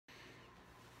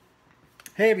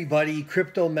Hey everybody,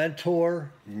 Crypto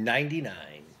Mentor 99.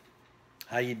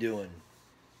 How you doing?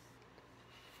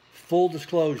 Full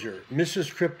disclosure,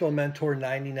 Mrs. Crypto Mentor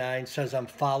 99 says I'm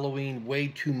following way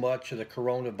too much of the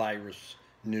coronavirus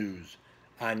news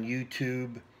on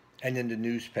YouTube and in the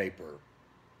newspaper.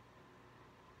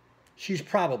 She's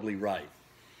probably right.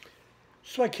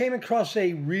 So I came across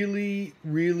a really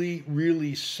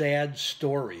sad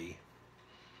story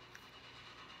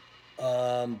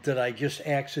that I just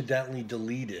accidentally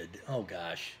deleted. Oh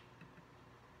gosh.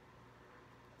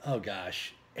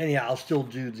 Anyhow, I'll still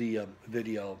do the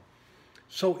video.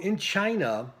 So in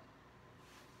China,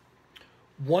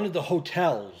 one of the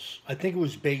hotels, I think it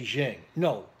was Beijing.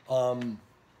 No,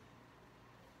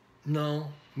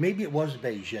 maybe it was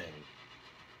Beijing.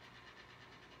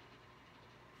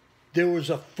 There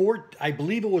was I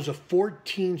believe it was a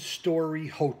 14-story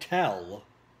hotel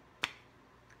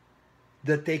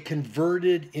that they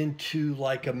converted into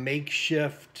like a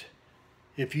makeshift.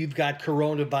 If you've got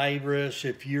coronavirus,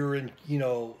 if you're in,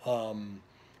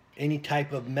 any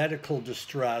type of medical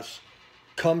distress,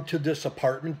 come to this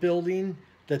apartment building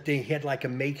that they had like a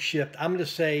makeshift, I'm going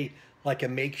to say like a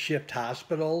makeshift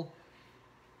hospital.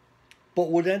 But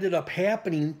what ended up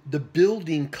happening, the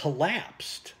building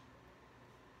collapsed.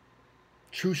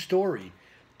 True story.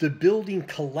 The building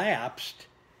collapsed,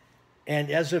 and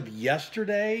as of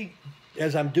yesterday,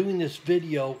 as I'm doing this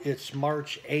video, it's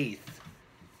March 8th,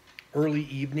 early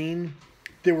evening,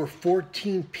 there were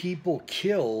 14 people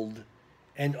killed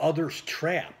and others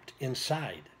trapped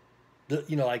inside.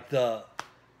 The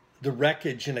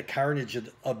wreckage and the carnage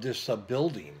of this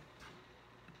building.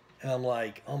 And I'm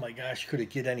like, oh my gosh, could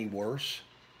it get any worse?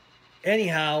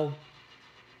 Anyhow,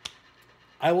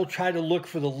 I will try to look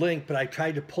for the link, but I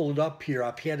tried to pull it up here.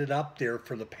 I've had it up there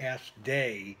for the past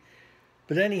day.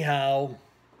 But anyhow,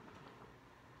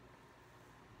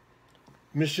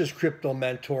 Mrs. Crypto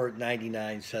Mentor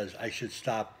 99 says I should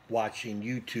stop watching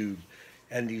YouTube,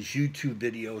 and these YouTube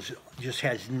videos just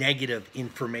has negative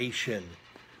information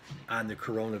on the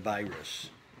coronavirus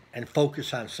and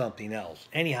focus on something else.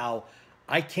 Anyhow,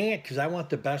 I can't because I want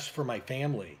the best for my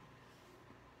family.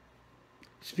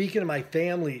 Speaking of my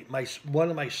family, one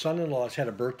of my son-in-laws had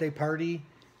a birthday party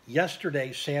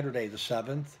yesterday, Saturday the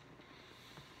 7th.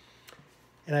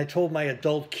 And I told my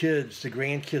adult kids, the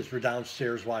grandkids were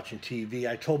downstairs watching TV.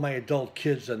 I told my adult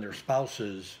kids and their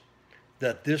spouses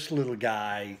that this little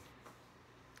guy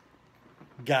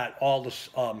got all the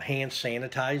hand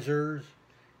sanitizers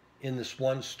in this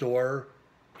one store,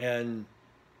 and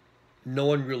no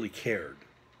one really cared.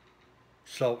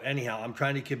 So anyhow, I'm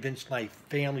trying to convince my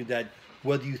family that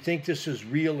whether you think this is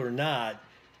real or not,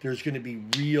 there's going to be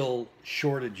real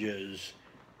shortages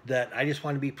that I just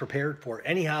want to be prepared for.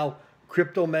 Anyhow,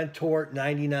 Crypto Mentor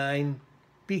 99,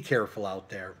 be careful out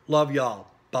there. Love y'all.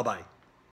 Bye-bye.